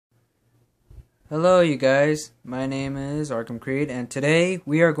Hello you guys, my name is Arkham Creed and today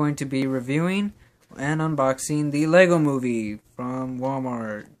we are going to be reviewing and unboxing the Lego Movie from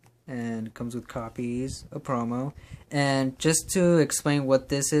Walmart, and it comes with copies, a promo. And just to explain what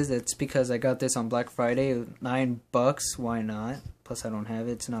this is, it's because I got this on Black Friday, $9, why not? Plus I don't have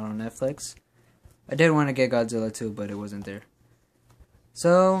it, it's not on Netflix. I did want to get Godzilla too, but it wasn't there.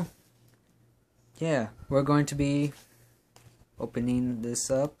 So yeah, we're going to be opening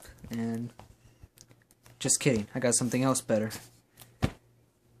this up and just kidding, I got something else better.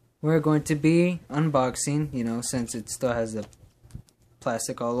 We're going to be unboxing, since it still has the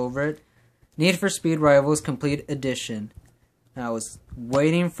plastic all over it, Need for Speed Rivals Complete Edition. Now, I was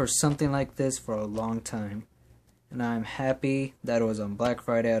waiting for something like this for a long time, and I'm happy that it was on Black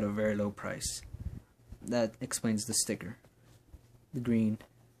Friday at a very low price. That explains the sticker. The green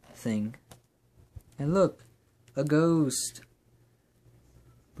thing. And look, a ghost.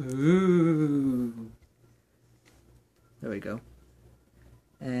 Boo. There we go.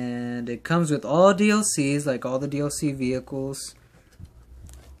 And it comes with all DLCs, like all the DLC vehicles.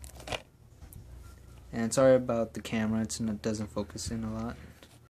 And sorry about the camera, it doesn't focus in a lot.